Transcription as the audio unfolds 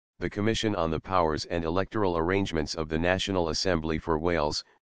The Commission on the Powers and Electoral Arrangements of the National Assembly for Wales,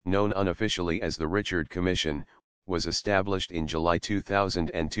 known unofficially as the Richard Commission, was established in July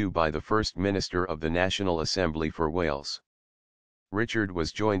 2002 by the First Minister of the National Assembly for Wales. Richard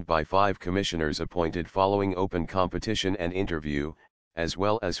was joined by 5 commissioners appointed following open competition and interview, as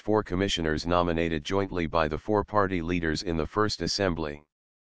well as 4 commissioners nominated jointly by the 4 party leaders in the First Assembly.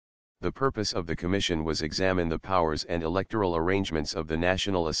 The purpose of the commission was examine the powers and electoral arrangements of the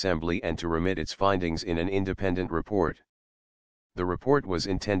National Assembly and to remit its findings in an independent report. The report was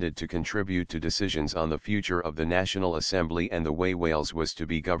intended to contribute to decisions on the future of the National Assembly and the way Wales was to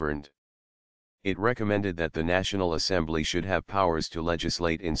be governed. It recommended that the National Assembly should have powers to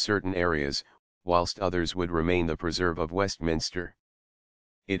legislate in certain areas, whilst others would remain the preserve of Westminster.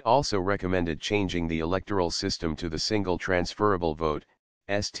 It also recommended changing the electoral system to the single transferable vote,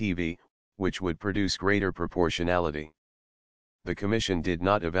 STV, which would produce greater proportionality. The Commission did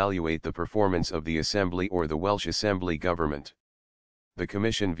not evaluate the performance of the Assembly or the Welsh Assembly government. The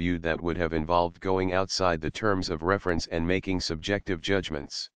Commission viewed that would have involved going outside the terms of reference and making subjective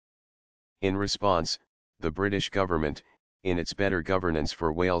judgments. In response, the British government, in its Better Governance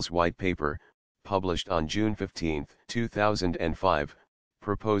for Wales White Paper, published on June 15, 2005,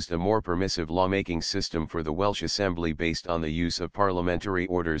 proposed a more permissive lawmaking system for the Welsh Assembly based on the use of parliamentary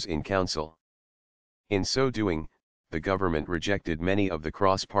orders in council. In so doing, the government rejected many of the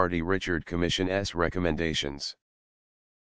cross-party Richard Commission's recommendations.